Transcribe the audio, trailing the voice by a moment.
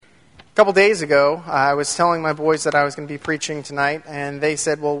A couple days ago, I was telling my boys that I was going to be preaching tonight, and they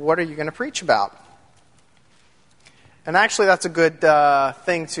said, well, what are you going to preach about? And actually, that's a good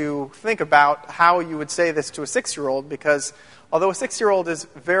thing to think about, how you would say this to a 6-year-old, because although a 6-year-old is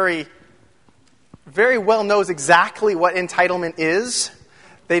very well knows exactly what entitlement is,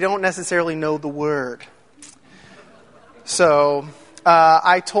 they don't necessarily know the word. So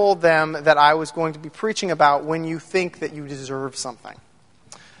I told them that I was going to be preaching about when you think that you deserve something.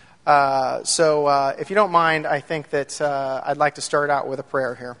 So if you don't mind, I think that I'd like to start out with a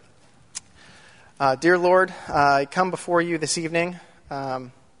prayer here. Dear Lord, I come before you this evening,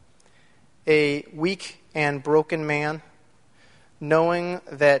 a weak and broken man, knowing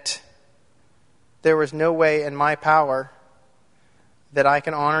that there is no way in my power that I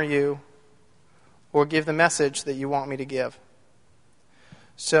can honor you or give the message that you want me to give.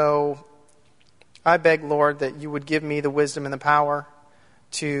 So I beg, Lord, that you would give me the wisdom and the power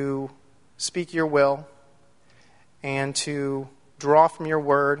to speak your will and to draw from your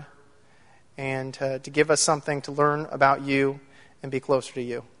word and to give us something to learn about you and be closer to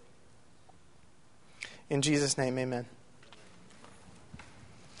you. In Jesus' name, amen.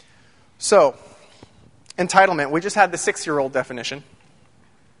 So, entitlement. We just had the 6-year-old definition.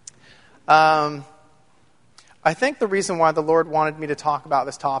 I think the reason why the Lord wanted me to talk about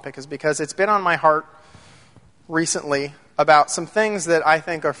this topic is because it's been on my heart recently about some things that I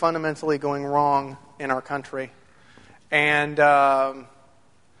think are fundamentally going wrong in our country. And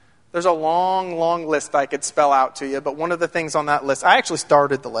there's a long list I could spell out to you, but one of the things on that list, I actually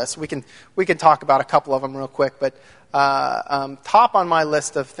started the list. We can talk about a couple of them real quick, but top on my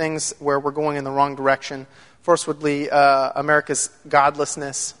list of things where we're going in the wrong direction, first would be America's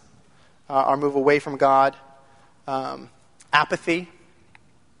godlessness, our move away from God, apathy,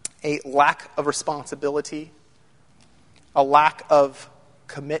 a lack of responsibility, a lack of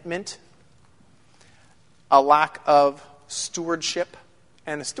commitment, a lack of stewardship.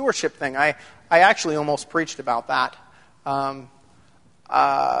 And the stewardship thing, I actually almost preached about that.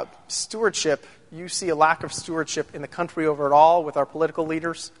 Stewardship, you see a lack of stewardship in the country overall with our political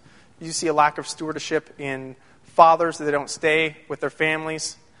leaders. You see a lack of stewardship in fathers that don't stay with their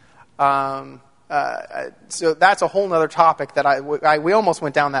families. So that's a whole other topic that we almost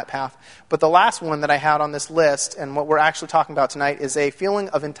went down that path. But the last one that I had on this list, and what we're actually talking about tonight, is a feeling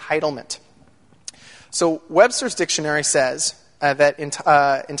of entitlement. So Webster's dictionary says that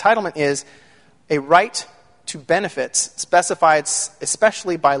entitlement is a right to benefits specified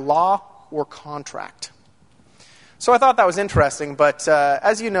especially by law or contract. So I thought that was interesting, but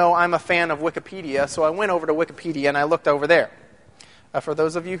as you know, I'm a fan of Wikipedia, so I went over to Wikipedia and I looked over there. For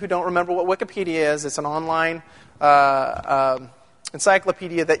those of you who don't remember what Wikipedia is, it's an online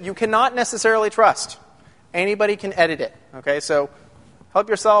encyclopedia that you cannot necessarily trust. Anybody can edit it. Okay, so help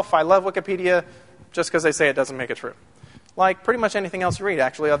yourself. I love Wikipedia. Just because they say it doesn't make it true. Like pretty much anything else you read,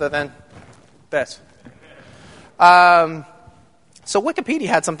 actually, other than this. So Wikipedia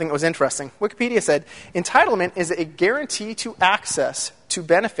had something that was interesting. Wikipedia said, entitlement is a guarantee to access to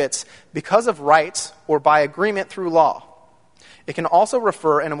benefits because of rights or by agreement through law. It can also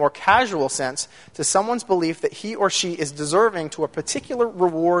refer in a more casual sense to someone's belief that he or she is deserving to a particular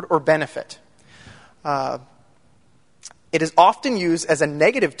reward or benefit. It is often used as a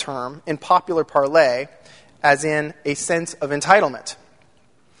negative term in popular parley, as in a sense of entitlement.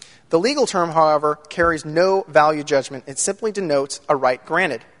 The legal term, however, carries no value judgment. It simply denotes a right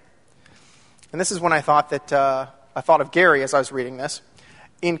granted. And this is when I thought of Gary as I was reading this.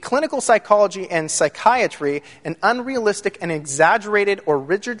 In clinical psychology and psychiatry, an unrealistic and exaggerated or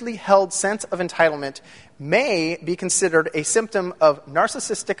rigidly held sense of entitlement may be considered a symptom of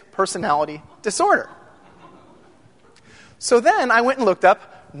narcissistic personality disorder. So then I went and looked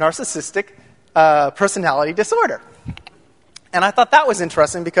up narcissistic personality disorder. And I thought that was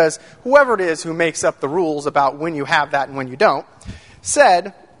interesting because whoever it is who makes up the rules about when you have that and when you don't,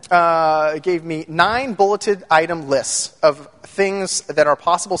 gave me 9 bulleted item lists of things that are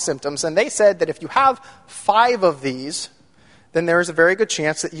possible symptoms. And they said that if you have 5 of these, then there is a very good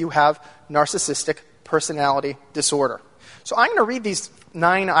chance that you have narcissistic personality disorder. So I'm going to read these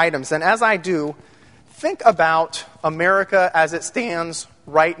 9 items. And as I do, think about America as it stands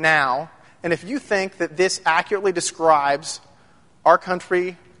right now. And if you think that this accurately describes our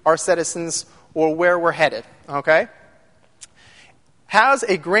country, our citizens, or where we're headed, okay? Has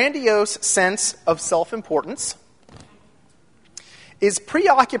a grandiose sense of self-importance, is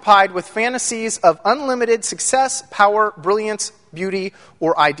preoccupied with fantasies of unlimited success, power, brilliance, beauty,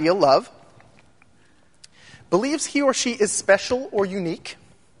 or ideal love, believes he or she is special or unique,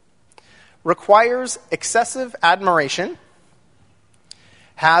 requires excessive admiration,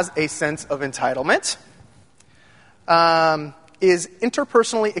 has a sense of entitlement, is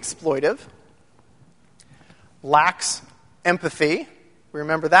interpersonally exploitive, lacks empathy.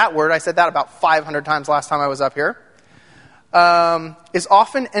 Remember that word? I said that about 500 times last time I was up here. Is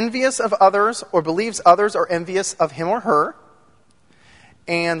often envious of others or believes others are envious of him or her.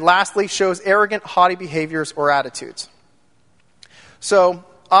 And lastly, shows arrogant, haughty behaviors or attitudes. So,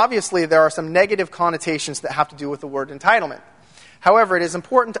 obviously, there are some negative connotations that have to do with the word entitlement. However, it is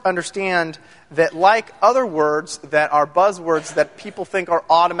important to understand that like other words that are buzzwords that people think are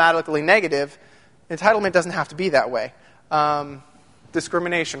automatically negative, entitlement doesn't have to be that way.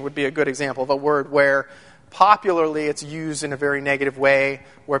 Discrimination would be a good example of a word where popularly it's used in a very negative way,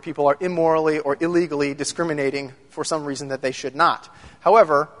 where people are immorally or illegally discriminating for some reason that they should not.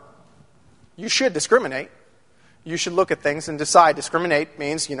 However, you should discriminate. You should look at things and decide. Discriminate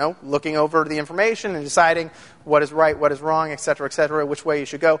means, looking over the information and deciding what is right, what is wrong, et cetera, which way you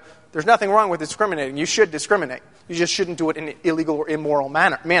should go. There's nothing wrong with discriminating. You should discriminate. You just shouldn't do it in an illegal or immoral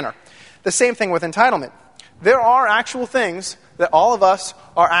manner. The same thing with entitlement. There are actual things that all of us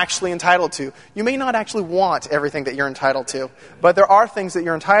are actually entitled to. You may not actually want everything that you're entitled to, but there are things that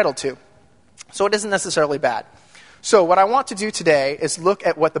you're entitled to. So it isn't necessarily bad. So what I want to do today is look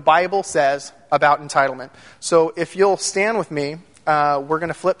at what the Bible says about entitlement. So if you'll stand with me, we're going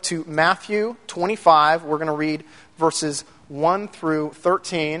to flip to Matthew 25. We're going to read verses 1 through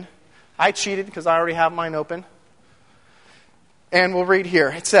 13. I cheated because I already have mine open. And we'll read here.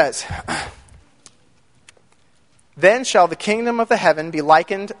 It says, "Then shall the kingdom of the heaven be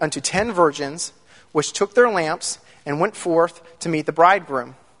likened unto 10 virgins, which took their lamps and went forth to meet the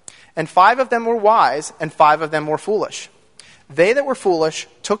bridegroom. And 5 of them were wise, and 5 of them were foolish. They that were foolish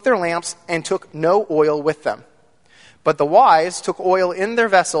took their lamps and took no oil with them. But the wise took oil in their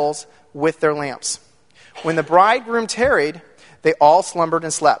vessels with their lamps. When the bridegroom tarried, they all slumbered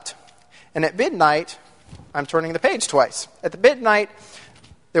and slept. And at midnight," I'm turning the page twice. "At the midnight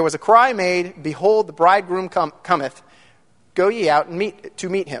there was a cry made, Behold, the bridegroom cometh. Go ye out and to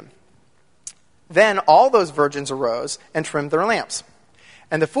meet him. Then all those virgins arose and trimmed their lamps.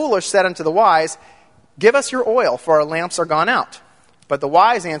 And the foolish said unto the wise, Give us your oil, for our lamps are gone out. But the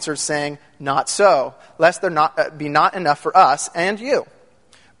wise answered, saying, Not so, lest there be not enough for us and you.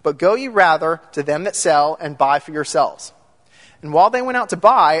 But go ye rather to them that sell, and buy for yourselves. And while they went out to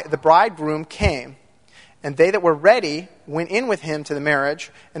buy, the bridegroom came. And they that were ready went in with him to the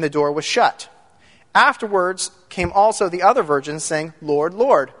marriage, and the door was shut. Afterwards came also the other virgins, saying, Lord,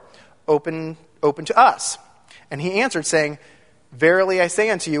 Lord, open to us. And he answered, saying, Verily I say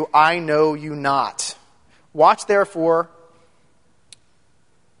unto you, I know you not. Watch therefore,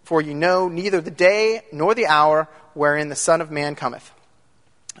 for you know neither the day nor the hour wherein the Son of Man cometh."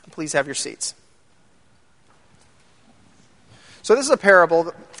 Please have your seats. So this is a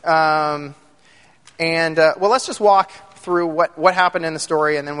parable, let's just walk through what happened in the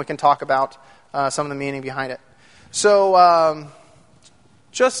story, and then we can talk about some of the meaning behind it. So,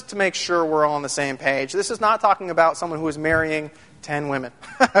 just to make sure we're all on the same page, this is not talking about someone who is marrying 10 women.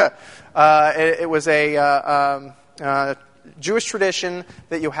 It was a Jewish tradition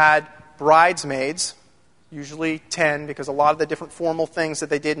that you had bridesmaids, usually 10, because a lot of the different formal things that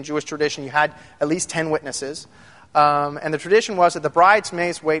they did in Jewish tradition, you had at least 10 witnesses. And the tradition was that the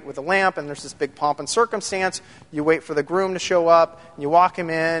bridesmaids wait with a lamp, and there's this big pomp and circumstance. You wait for the groom to show up, and you walk him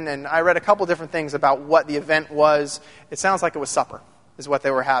in. And I read a couple different things about what the event was. It sounds like it was supper, is what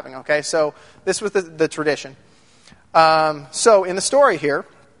they were having. Okay, so this was the tradition. So in the story here,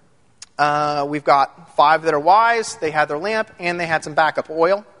 we've got 5 that are wise. They had their lamp, and they had some backup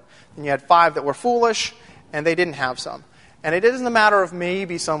oil. And you had 5 that were foolish, and they didn't have some. And it isn't a matter of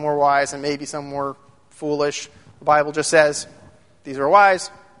maybe some were wise and maybe some were foolish. The Bible just says, these were wise,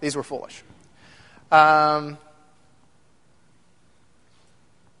 these were foolish. The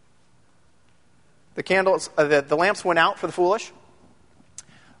lamps went out for the foolish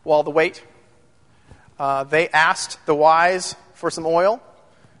while the wait. They asked the wise for some oil,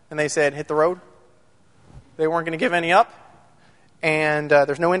 and they said, hit the road. They weren't going to give any up. And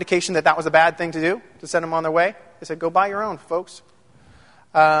there's no indication that was a bad thing to do, to send them on their way. They said, go buy your own, folks.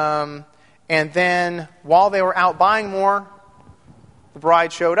 And then, while they were out buying more, the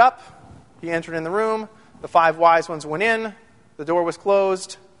bride showed up. He entered in the room. The 5 wise ones went in. The door was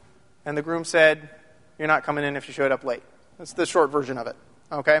closed. And the groom said, you're not coming in if you showed up late. That's the short version of it.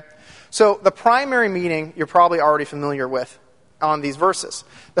 Okay? So, the primary meaning you're probably already familiar with on these verses.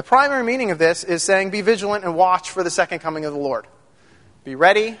 The primary meaning of this is saying, be vigilant and watch for the second coming of the Lord. Be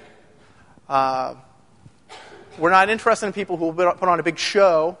ready. We're not interested in people who will put on a big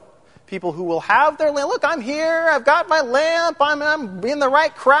show. people who will have their lamp. Look, I'm here. I've got my lamp. I'm in the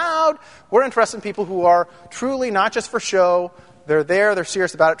right crowd. We're interested in people who are truly not just for show. They're there. They're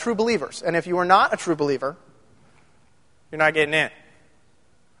serious about it. True believers. And if you are not a true believer, you're not getting in.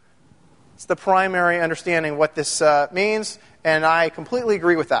 It's the primary understanding of what this means, and I completely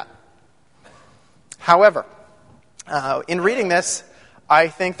agree with that. However, in reading this, I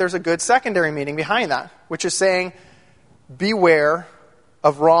think there's a good secondary meaning behind that, which is saying, beware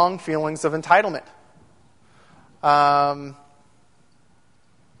of wrong feelings of entitlement. And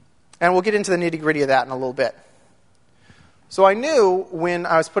we'll get into the nitty-gritty of that in a little bit. So I knew when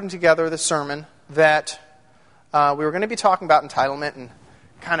I was putting together this sermon that we were going to be talking about entitlement, and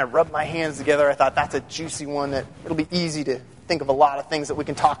kind of rubbed my hands together. I thought that's a juicy one that it'll be easy to think of a lot of things that we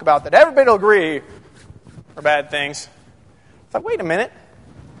can talk about that everybody will agree are bad things. I thought, wait a minute.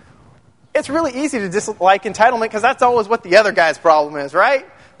 It's really easy to dislike entitlement because that's always what the other guy's problem is, right?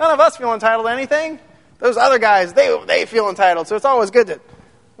 None of us feel entitled to anything. Those other guys, they feel entitled. So it's always good to...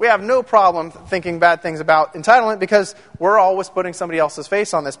 We have no problem thinking bad things about entitlement because we're always putting somebody else's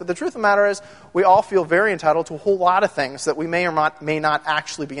face on this. But the truth of the matter is we all feel very entitled to a whole lot of things that we may or may not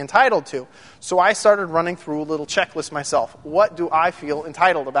actually be entitled to. So I started running through a little checklist myself. What do I feel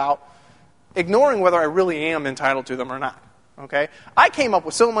entitled about, ignoring whether I really am entitled to them or not? Okay? I came up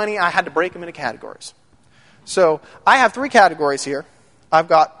with so many, I had to break them into categories. So I have 3 categories here. I've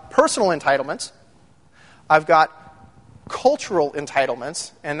got personal entitlements. I've got cultural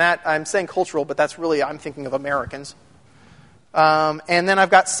entitlements, and that I'm saying cultural, but that's really, I'm thinking of Americans. And then I've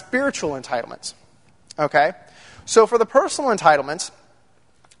got spiritual entitlements. Okay? So for the personal entitlements,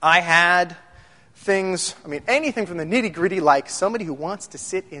 I had things, anything from the nitty-gritty, like somebody who wants to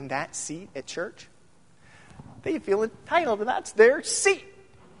sit in that seat at church, they feel entitled to that's their seat.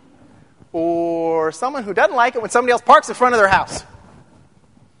 Or someone who doesn't like it when somebody else parks in front of their house.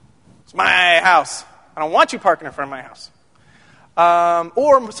 It's my house. I don't want you parking in front of my house.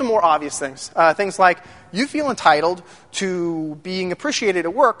 Or some more obvious things. Things like you feel entitled to being appreciated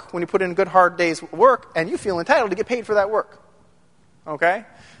at work when you put in a good hard day's work, and you feel entitled to get paid for that work. Okay?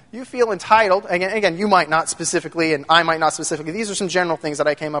 You feel entitled, again, you might not specifically, and I might not specifically. These are some general things that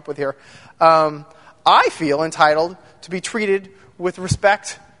I came up with here. I feel entitled to be treated with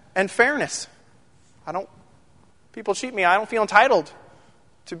respect and fairness. People cheat me. I don't feel entitled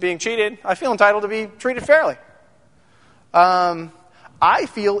to being cheated. I feel entitled to be treated fairly. I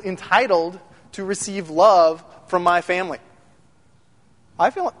feel entitled to receive love from my family. I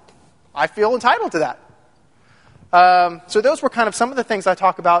feel entitled to that. So those were kind of some of the things I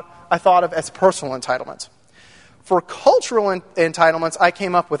thought of as personal entitlements. For cultural entitlements, I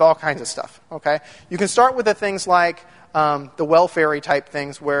came up with all kinds of stuff. Okay, you can start with the things like the welfare type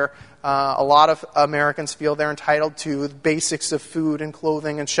things, where a lot of Americans feel they're entitled to the basics of food and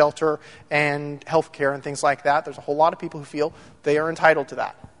clothing and shelter and health care and things like that. There's a whole lot of people who feel they are entitled to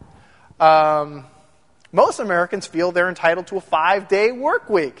that. Most Americans feel they're entitled to a 5-day work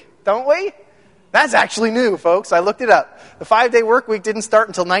week, don't we? That's actually new, folks. I looked it up. The 5-day work week didn't start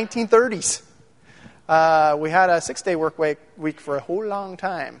until 1930s. We had a 6-day work week for a whole long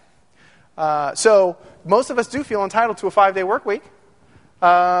time. So most of us do feel entitled to a 5-day work week.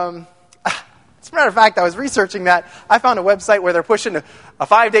 As a matter of fact, I was researching that. I found a website where they're pushing a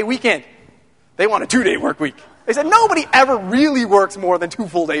 5-day weekend. They want a 2-day work week. They said nobody ever really works more than 2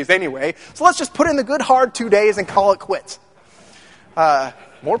 full days anyway, so let's just put in the good hard 2 days and call it quits.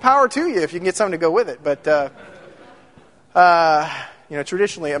 More power to you if you can get something to go with it. But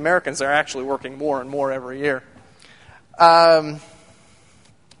traditionally Americans are actually working more and more every year.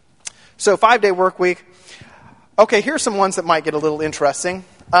 So 5-day work week. Okay, here's some ones that might get a little interesting.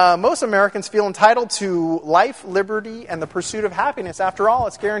 Most Americans feel entitled to life, liberty, and the pursuit of happiness. After all,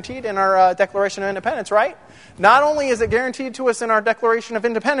 it's guaranteed in our Declaration of Independence, right? Not only is it guaranteed to us in our Declaration of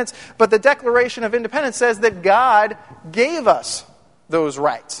Independence, but the Declaration of Independence says that God gave us those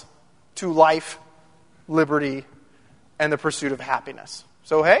rights to life, liberty, and the pursuit of happiness.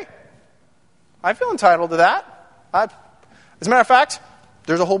 So, hey, I feel entitled to that. As a matter of fact,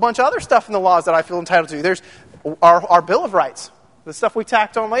 there's a whole bunch of other stuff in the laws that I feel entitled to. There's our Bill of Rights, the stuff we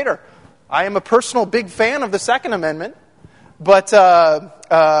tacked on later. I am a personal big fan of the Second Amendment, but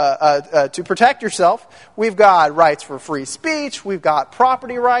to protect yourself, we've got rights for free speech, we've got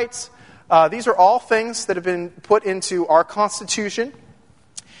property rights. These are all things that have been put into our Constitution,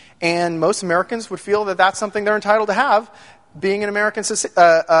 and most Americans would feel that that's something they're entitled to have, being an American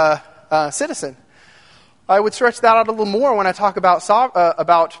citizen. I would stretch that out a little more when I talk about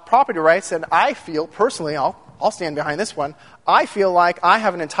property rights, and I feel personally, I'll stand behind this one, I feel like I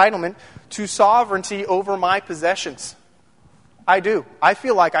have an entitlement to sovereignty over my possessions. I do. I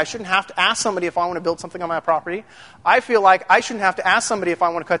feel like I shouldn't have to ask somebody if I want to build something on my property. I feel like I shouldn't have to ask somebody if I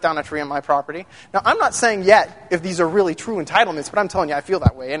want to cut down a tree on my property. Now, I'm not saying yet if these are really true entitlements, but I'm telling you, I feel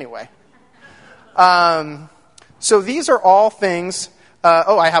that way anyway. So these are all things.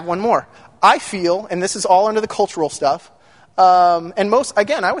 I have one more. I feel, and this is all under the cultural stuff, and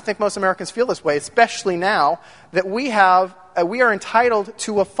I would think most Americans feel this way, especially now that we are entitled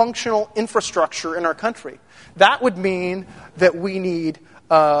to a functional infrastructure in our country. That would mean that we need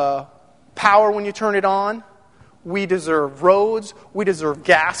power when you turn it on. We deserve roads. We deserve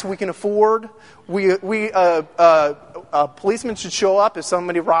gas we can afford. A policeman should show up if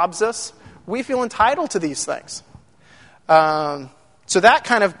somebody robs us. We feel entitled to these things. So that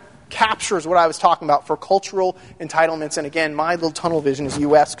kind of captures what I was talking about for cultural entitlements. And again, my little tunnel vision is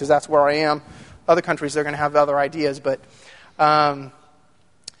U.S. because that's where I am. Other countries, they're going to have other ideas. And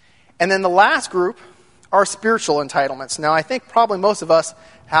then the last group are spiritual entitlements. Now, I think probably most of us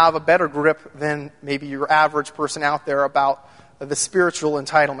have a better grip than maybe your average person out there about the spiritual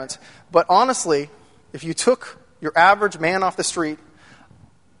entitlements. But honestly, if you took your average man off the street,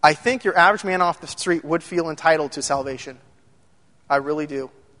 I think your average man off the street would feel entitled to salvation. I really do.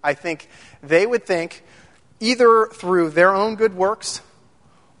 I think they would think either through their own good works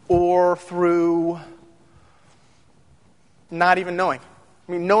or through not even knowing.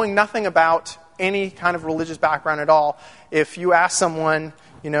 I mean, knowing nothing about any kind of religious background at all. If you ask someone,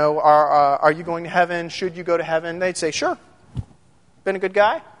 are you going to heaven? Should you go to heaven? They'd say, sure. Been a good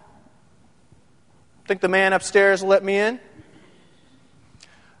guy? Think the man upstairs will let me in?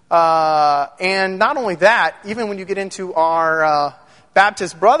 And not only that, even when you get into our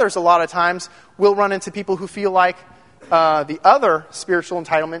Baptist brothers, a lot of times we'll run into people who feel like the other spiritual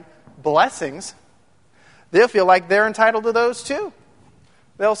entitlement, blessings, they'll feel like they're entitled to those too.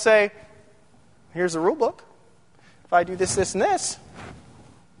 They'll say, here's the rule book. If I do this, this, and this,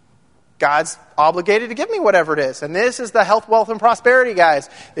 God's obligated to give me whatever it is. And this is the health, wealth, and prosperity, guys.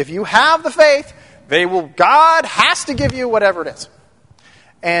 If you have the faith, God has to give you whatever it is.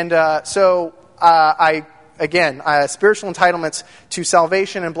 And spiritual entitlements to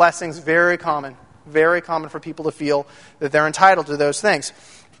salvation and blessings, very common for people to feel that they're entitled to those things.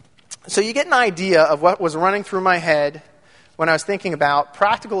 So you get an idea of what was running through my head when I was thinking about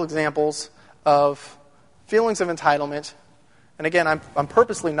practical examples of feelings of entitlement. And again, I'm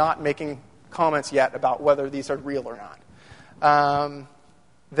purposely not making comments yet about whether these are real or not.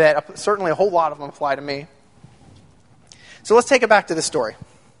 That certainly a whole lot of them apply to me. So let's take it back to this story.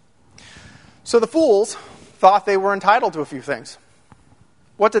 So the fools thought they were entitled to a few things.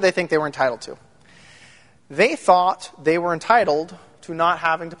 What did they think they were entitled to? They thought they were entitled to not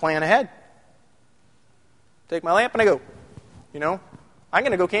having to plan ahead. Take my lamp and I go. I'm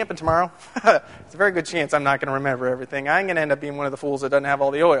going to go camping tomorrow. It's a very good chance I'm not going to remember everything. I'm going to end up being one of the fools that doesn't have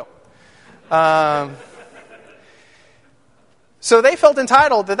all the oil. So they felt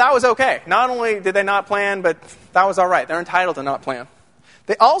entitled that was okay. Not only did they not plan, but that was all right. They're entitled to not plan.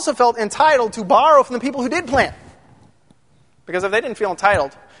 They also felt entitled to borrow from the people who did plan. Because if they didn't feel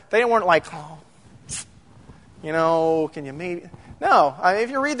entitled, they weren't like, can you maybe... No,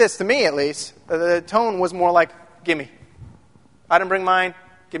 if you read this to me at least, the tone was more like, gimme. I didn't bring mine,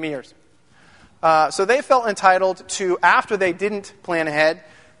 give me yours. So they felt entitled to, after they didn't plan ahead,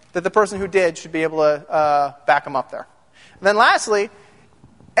 that the person who did should be able to back them up there. And then lastly,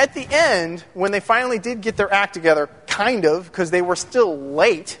 at the end, when they finally did get their act together, kind of, because they were still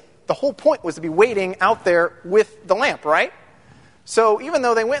late, the whole point was to be waiting out there with the lamp, right? So even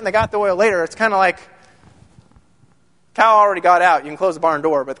though they went and they got the oil later, it's kind of like, cow already got out. You can close the barn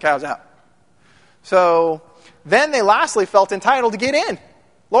door, but the cow's out. So then they lastly felt entitled to get in.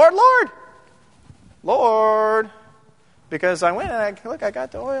 Lord. Because I went and I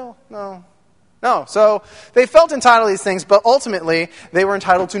got the oil. No. So they felt entitled to these things, but ultimately they were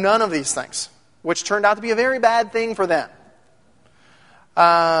entitled to none of these things, which turned out to be a very bad thing for them.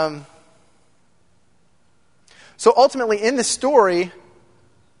 So ultimately in this story,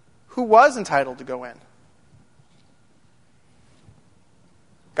 who was entitled to go in?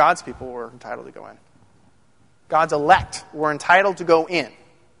 God's people were entitled to go in. God's elect were entitled to go in,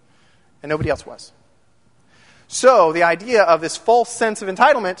 and nobody else was. So the idea of this false sense of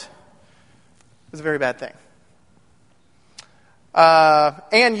entitlement is a very bad thing.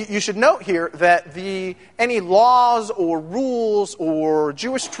 And you should note here that any laws or rules or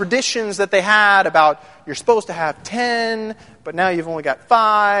Jewish traditions that they had about you're supposed to have 10, but now you've only got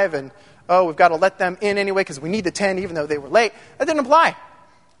 5, and we've got to let them in anyway because we need the 10 even though they were late, that didn't apply.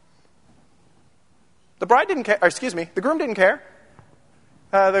 The bride didn't care, the groom didn't care.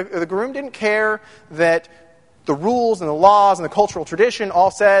 The groom didn't care that the rules and the laws and the cultural tradition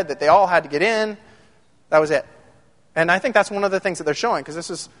all said that they all had to get in. That was it. And I think that's one of the things that they're showing, because this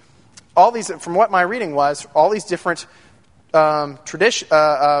is all these, from what my reading was, all these different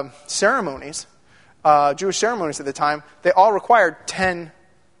ceremonies, Jewish ceremonies at the time, they all required 10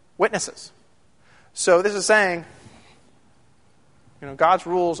 witnesses. So this is saying, God's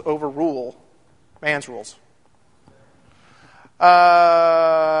rules overrule man's rules.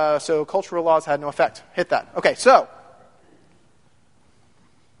 So cultural laws had no effect. Hit that. Okay, so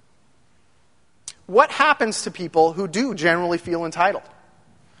what happens to people who do generally feel entitled?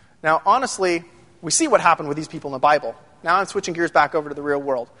 Now, honestly, we see what happened with these people in the Bible. Now I'm switching gears back over to the real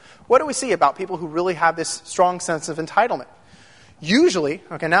world. What do we see about people who really have this strong sense of entitlement? Usually,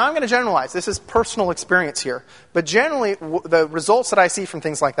 okay, now I'm going to generalize. This is personal experience here. But generally, the results that I see from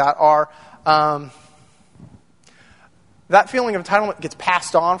things like that are that feeling of entitlement gets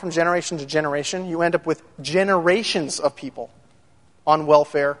passed on from generation to generation. You end up with generations of people on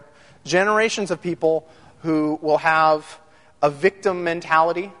welfare, generations of people who will have a victim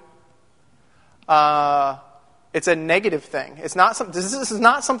mentality. It's a negative thing. This is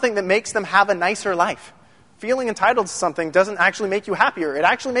not something that makes them have a nicer life. Feeling entitled to something doesn't actually make you happier. It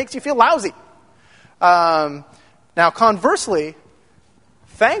actually makes you feel lousy. Now, conversely,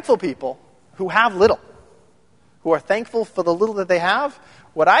 thankful people who have little, who are thankful for the little that they have,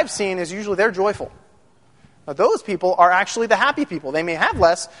 what I've seen is usually they're joyful. Now, those people are actually the happy people. They may have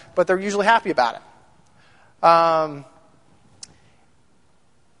less, but they're usually happy about it.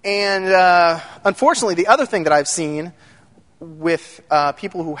 Unfortunately, the other thing that I've seen with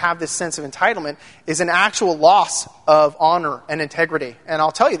people who have this sense of entitlement is an actual loss of honor and integrity. And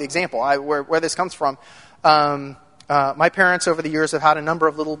I'll tell you the example, where this comes from. My parents over the years have had a number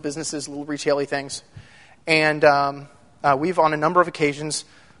of little businesses, little retail-y things. And we've, on a number of occasions,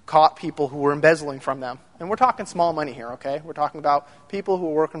 caught people who were embezzling from them. And we're talking small money here, okay? We're talking about people who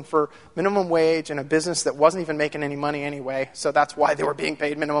were working for minimum wage in a business that wasn't even making any money anyway, so that's why they were being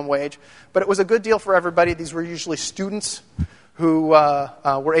paid minimum wage. But it was a good deal for everybody. These were usually students who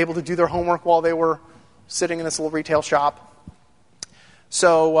were able to do their homework while they were sitting in this little retail shop.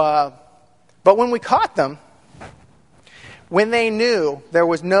 So, but when we caught them, when they knew there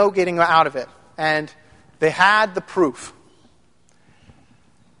was no getting out of it, and they had the proof,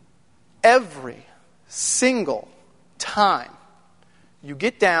 every single time you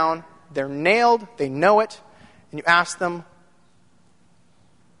get down, they're nailed, they know it, and you ask them,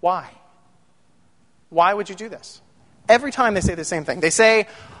 why? Why would you do this? Every time they say the same thing. They say,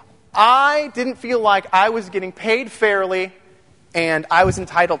 I didn't feel like I was getting paid fairly and I was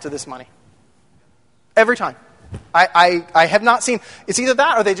entitled to this money. Every time. I have not seen, it's either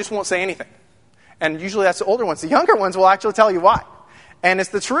that or they just won't say anything. And usually that's the older ones. The younger ones will actually tell you why. And it's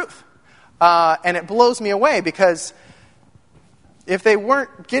the truth. And it blows me away, because if they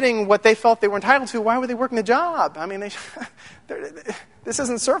weren't getting what they felt they were entitled to, why were they working the job? I mean, this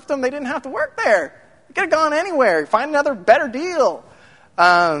isn't serfdom. They didn't have to work there. They could have gone anywhere. Find another better deal.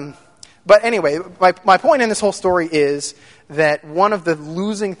 But anyway, my point in this whole story is that one of the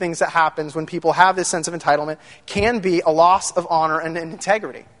losing things that happens when people have this sense of entitlement can be a loss of honor and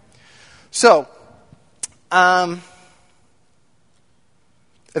integrity. So,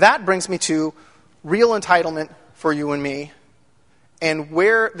 that brings me to real entitlement for you and me, and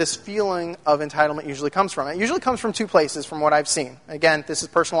where this feeling of entitlement usually comes from. It usually comes from two places from what I've seen. Again, this is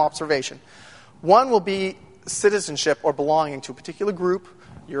personal observation. One will be citizenship or belonging to a particular group.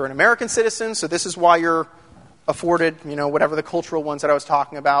 You're an American citizen, so this is why you're afforded, whatever the cultural ones that I was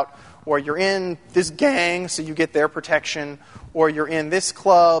talking about. Or you're in this gang, so you get their protection. Or you're in this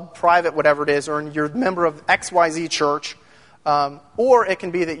club, private, whatever it is. Or you're a member of XYZ church. Or it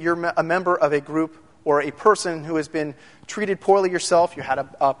can be that you're a member of a group or a person who has been treated poorly yourself. You had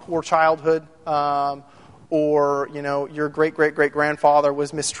a poor childhood. Or, your great-great-great-grandfather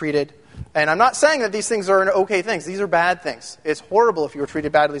was mistreated. And I'm not saying that these things are okay things. These are bad things. It's horrible if you were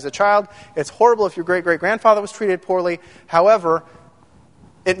treated badly as a child. It's horrible if your great-great-grandfather was treated poorly. However,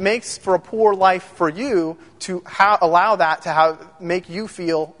 it makes for a poor life for you to allow that to make you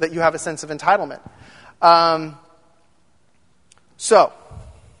feel that you have a sense of entitlement. So,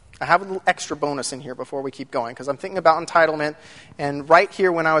 I have a little extra bonus in here before we keep going, because I'm thinking about entitlement, and right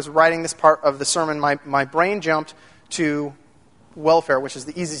here when I was writing this part of the sermon, my brain jumped to welfare, which is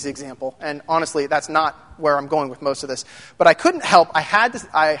the easiest example, and honestly, that's not where I'm going with most of this. But I couldn't help, I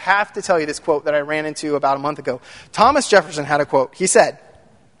have to tell you this quote that I ran into about a month ago. Thomas Jefferson had a quote. He said,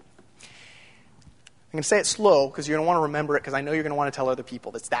 I'm going to say it slow, because you're going to want to remember it, because I know you're going to want to tell other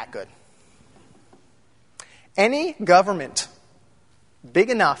people. It's that good. Any government big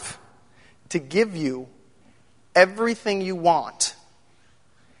enough to give you everything you want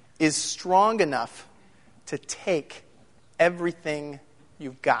is strong enough to take everything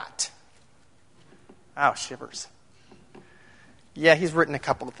you've got. Ow, shivers. Yeah, he's written a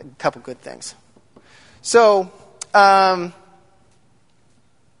couple good things. So, and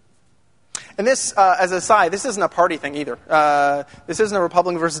this, as an aside, this isn't a party thing either. This isn't a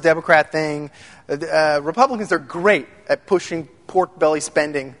Republican versus Democrat thing. Republicans are great at pushing pork belly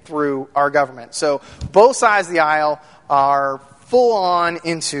spending through our government. So both sides of the aisle are full on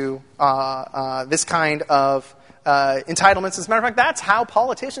into this kind of entitlements. As a matter of fact, that's how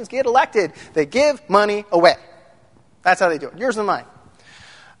politicians get elected. They give money away. That's how they do it. Yours and mine.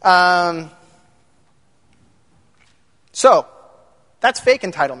 So, that's fake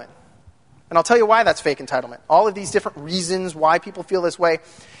entitlement. And I'll tell you why that's fake entitlement. All of these different reasons why people feel this way.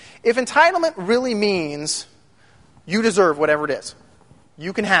 If entitlement really means you deserve whatever it is,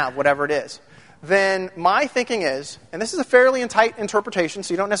 you can have whatever it is, then my thinking is, and this is a fairly tight interpretation,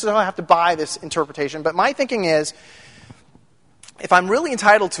 so you don't necessarily have to buy this interpretation, but my thinking is, if I'm really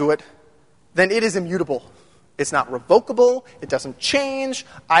entitled to it, then it is immutable. It's not revocable. It doesn't change.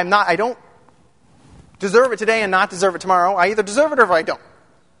 I don't deserve it today and not deserve it tomorrow. I either deserve it or I don't.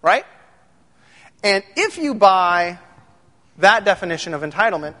 Right? And if you buy that definition of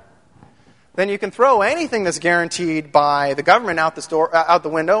entitlement, then you can throw anything that's guaranteed by the government out the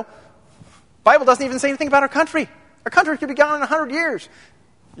window. The Bible doesn't even say anything about our country. Our country could be gone in 100 years.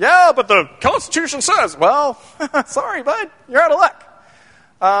 Yeah, but the Constitution says. Well, sorry, bud. You're out of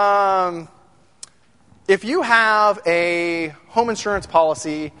luck. If you have a home insurance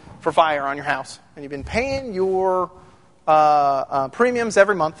policy for fire on your house, and you've been paying your premiums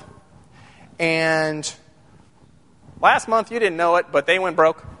every month, and last month you didn't know it, but they went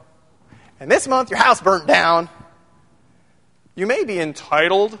broke, and this month your house burnt down, you may be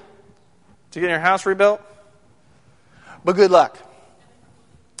entitled to get your house rebuilt, but good luck.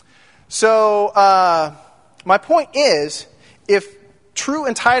 So my point is, if true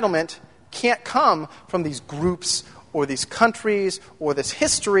entitlement can't come from these groups or these countries or this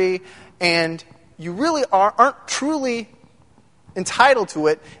history, and you really aren't truly entitled to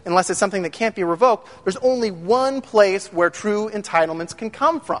it unless it's something that can't be revoked, there's only one place where true entitlements can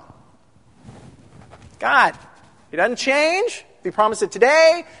come from. God. He doesn't change. If He promised it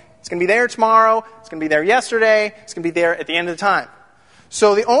today, it's going to be there tomorrow, it's going to be there yesterday, it's going to be there at the end of the time.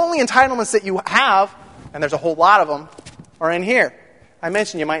 So the only entitlements that you have, and there's a whole lot of them, are in here. I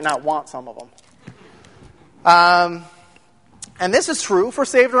mentioned you might not want some of them. And this is true for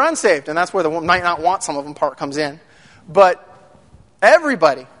saved or unsaved, and that's where the might not want some of them part comes in. But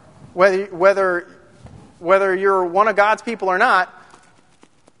everybody, whether you're one of God's people or not,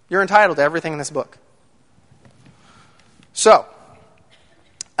 you're entitled to everything in this book. So,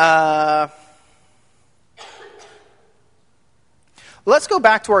 let's go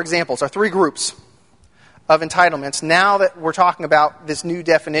back to our examples, our three groups of entitlements, now that we're talking about this new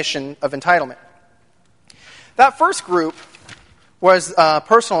definition of entitlement. That first group was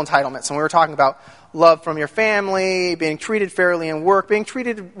personal entitlements, and we were talking about love from your family, being treated fairly in work, being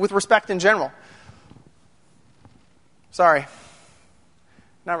treated with respect in general. Sorry.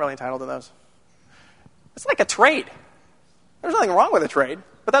 Not really entitled to those. It's like a trade. There's nothing wrong with a trade,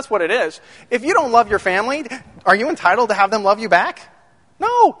 but that's what it is. If you don't love your family, are you entitled to have them love you back?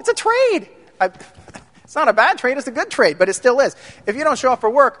 No, it's a trade. It's not a bad trade, it's a good trade, but it still is. If you don't show up for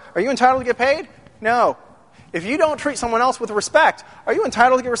work, are you entitled to get paid? No. If you don't treat someone else with respect, are you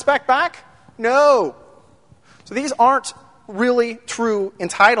entitled to get respect back? No. So these aren't really true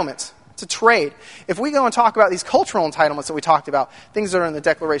entitlements. It's a trade. If we go and talk about these cultural entitlements that we talked about, things that are in the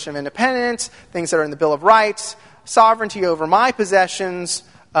Declaration of Independence, things that are in the Bill of Rights, sovereignty over my possessions,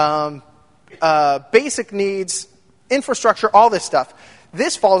 basic needs, infrastructure, all this stuff.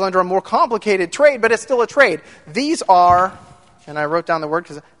 This falls under a more complicated trade, but it's still a trade. These are, and I wrote down the word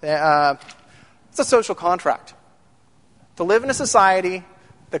because it's a social contract. To live in a society,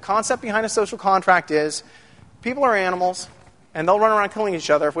 the concept behind a social contract is people are animals, and they'll run around killing each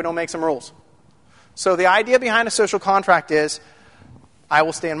other if we don't make some rules. So the idea behind a social contract is, I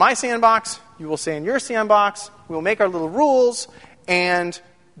will stay in my sandbox, you will stay in your sandbox, we will make our little rules, and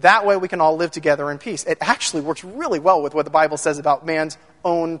that way we can all live together in peace. It actually works really well with what the Bible says about man's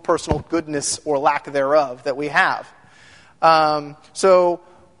own personal goodness or lack thereof that we have. So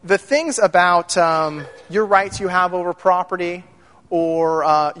the things about your rights you have over property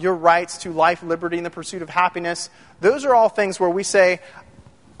or your rights to life, liberty, and the pursuit of happiness, those are all things where we say,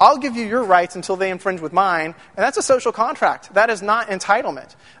 I'll give you your rights until they infringe with mine, and that's a social contract. That is not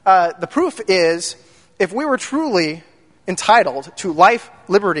entitlement. The proof is, if we were truly entitled to life,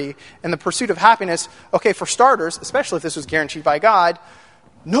 liberty, and the pursuit of happiness, okay, for starters, especially if this was guaranteed by God,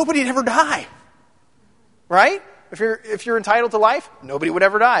 nobody'd ever die. Right? If you're entitled to life, nobody would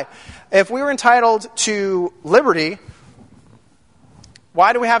ever die. If we were entitled to liberty,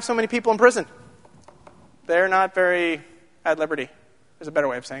 why do we have so many people in prison? They're not very at liberty. There's a better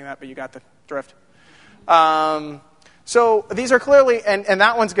way of saying that, but you got the drift. So these are clearly, and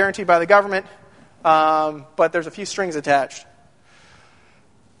that one's guaranteed by the government, but there's a few strings attached.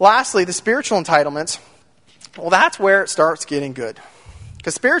 Lastly, the spiritual entitlements. Well, that's where it starts getting good.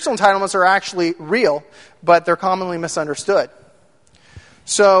 Because spiritual entitlements are actually real, but they're commonly misunderstood.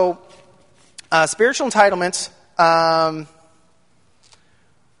 So, spiritual entitlements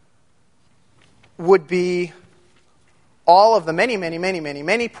would be all of the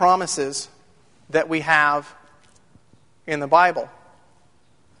many promises that we have in the Bible.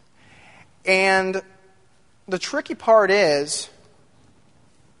 And the tricky part is,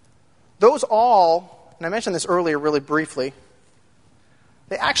 those all, and I mentioned this earlier really briefly,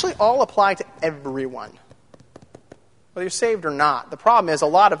 they actually all apply to everyone, whether you're saved or not. The problem is a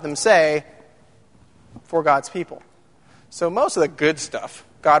lot of them say, for God's people. So most of the good stuff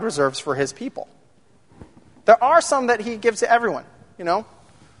God reserves for His people. There are some that He gives to everyone,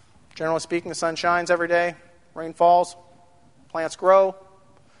 Generally speaking, the sun shines every day, rain falls, plants grow,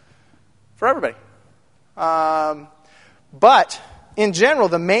 for everybody. But in general,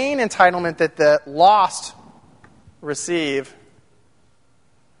 the main entitlement that the lost receive,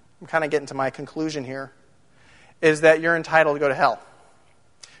 I'm kind of getting to my conclusion here, is that you're entitled to go to hell,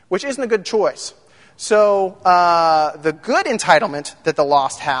 which isn't a good choice. So the good entitlement that the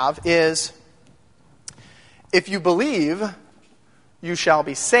lost have is, if you believe, you shall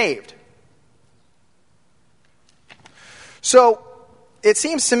be saved. So it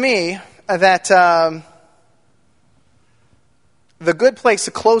seems to me that the good place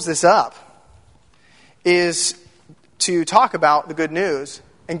to close this up is to talk about the good news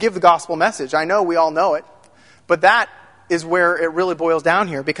and give the gospel message. I know we all know it, but that is where it really boils down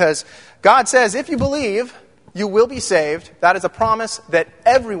here, because God says, if you believe, you will be saved. That is a promise that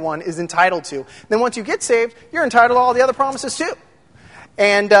everyone is entitled to. Then once you get saved, you're entitled to all the other promises too.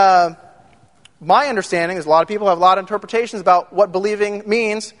 And my understanding is a lot of people have a lot of interpretations about what believing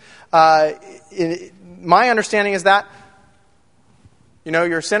means. My understanding is that,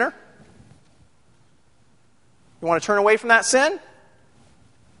 you're a sinner. You want to turn away from that sin.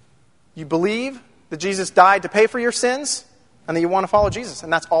 You believe that Jesus died to pay for your sins, and that you want to follow Jesus,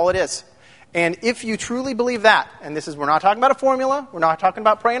 and that's all it is. And if you truly believe that, and we're not talking about a formula, we're not talking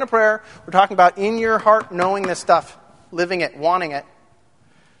about praying a prayer, we're talking about in your heart knowing this stuff, living it, wanting it,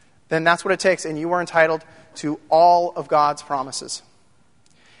 then that's what it takes, and you are entitled to all of God's promises.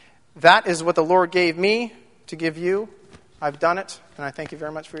 That is what the Lord gave me to give you. I've done it, and I thank you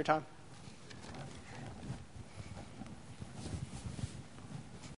very much for your time.